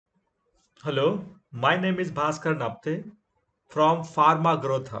Hello, my name is Bhaskar Napte from Pharma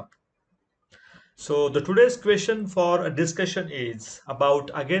Growth Hub. So the today's question for a discussion is about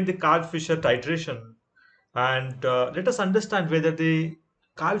again the Karl Fischer titration, and let us understand whether the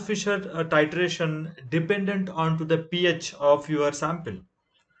Karl Fischer titration dependent onto the pH of your sample.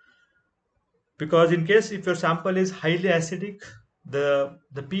 Because in case if your sample is highly acidic, the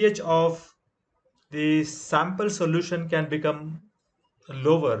pH of the sample solution can become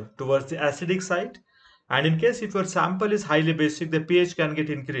lower towards the acidic side, and in case if your sample is highly basic, the pH can get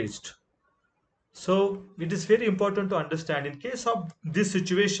increased. So it is very important to understand in case of this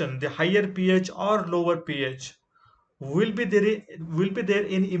situation, the higher pH or lower pH will be there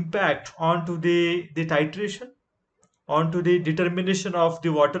in impact onto the titration, onto the determination of the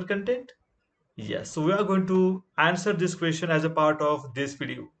water content. Yes, so we are going to answer this question as a part of this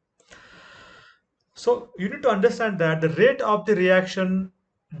video. So you need to understand that the rate of the reaction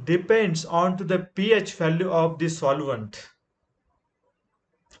depends on to the pH value of the solvent.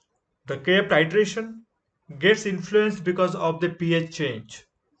 The Kf titration gets influenced because of the pH change.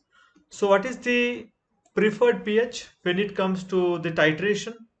 So what is the preferred pH when it comes to the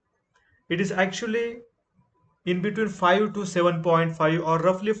titration? It is actually in between 5 to 7.5 or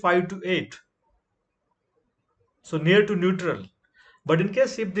roughly 5 to 8. So near to neutral. But in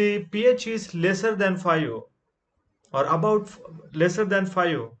case if the pH is lesser than 5 or about lesser than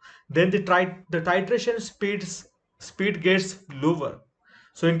 5, then the titration speed gets lower.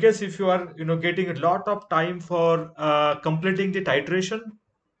 So in case if you are getting a lot of time for completing the titration,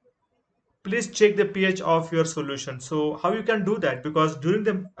 please check the pH of your solution. So how you can do that, because during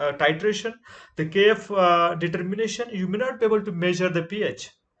the titration, the kf determination, you may not be able to measure the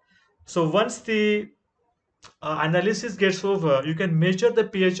pH. So once the analysis gets over, you can measure the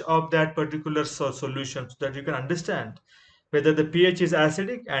pH of that particular solution so that you can understand whether the pH is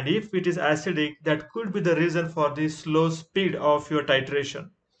acidic, and if it is acidic, that could be the reason for the slow speed of your titration.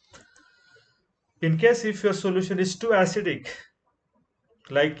 In case if your solution is too acidic,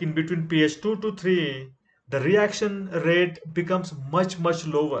 like in between pH 2 to 3, the reaction rate becomes much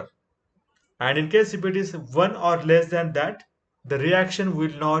lower. And in case if it is 1 or less than that, the reaction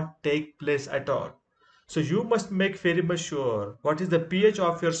will not take place at all. So you must make very much sure what is the pH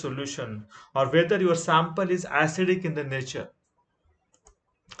of your solution, or whether your sample is acidic in the nature.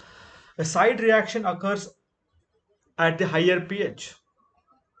 A side reaction occurs at the higher pH,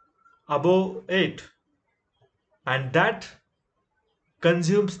 above 8, and that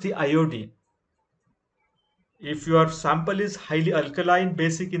consumes the iodine. If your sample is highly alkaline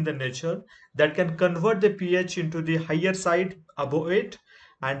basic in the nature, that can convert the pH into the higher side above 8,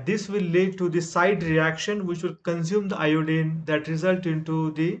 and this will lead to the side reaction which will consume the iodine, that result into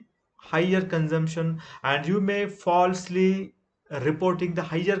the higher consumption, and you may falsely reporting the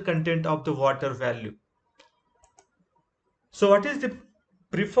higher content of the water value. So what is the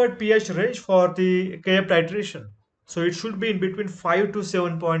preferred pH range for the Kf titration? So it should be in between 5 to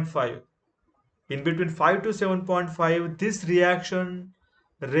 7.5. In between 5 to 7.5, this reaction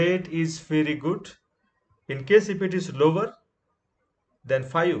rate is very good. In case if it is lower than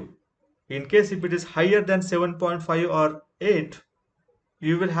 5, in case if it is higher than 7.5 or 8,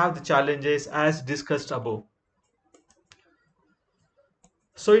 you will have the challenges as discussed above.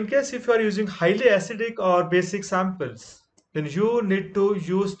 So in case if you are using highly acidic or basic samples, then you need to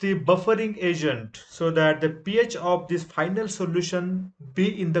use the buffering agent so that the pH of this final solution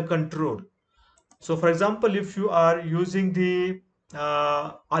be in the control. So for example, if you are using the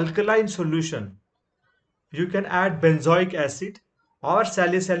alkaline solution, you can add benzoic acid or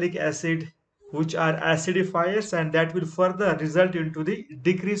salicylic acid, which are acidifiers, and that will further result into the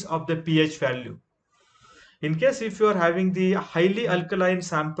decrease of the pH value. In case if you are having the highly alkaline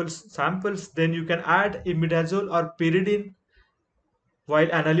samples, then you can add imidazole or pyridine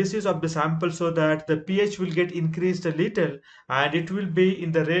while analysis of the sample so that the pH will get increased a little, and it will be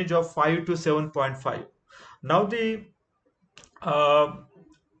in the range of 5 to 7.5. Now the uh,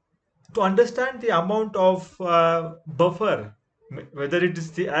 to understand the amount of buffer, whether it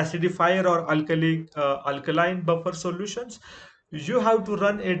is the acidifier or alkaline buffer solutions, you have to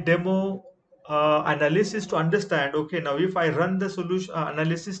run a demo analysis to understand, okay, now if I run the solution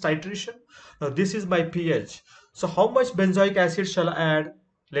analysis titration, now this is my pH, so how much benzoic acid shall I add?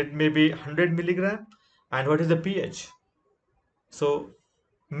 Let maybe 100 milligram, and what is the pH? So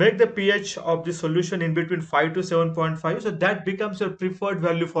make the pH of the solution in between 5 to 7.5, so that becomes your preferred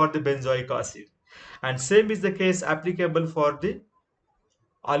value for the benzoic acid. And same is the case applicable for the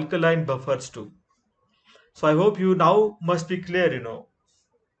alkaline buffers too. So I hope you now must be clear,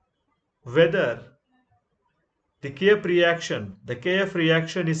 whether The KF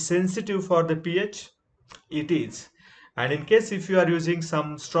reaction is sensitive for the pH. It is. And in case if you are using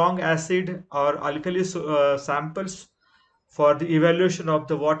some strong acid or alkali samples for the evaluation of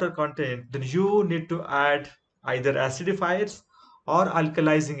the water content, then you need to add either acidifiers or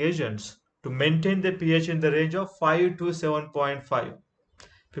alkalizing agents to maintain the pH in the range of 5 to 7.5,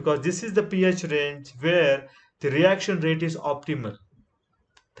 because this is the pH range where the reaction rate is optimal.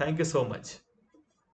 Thank you so much.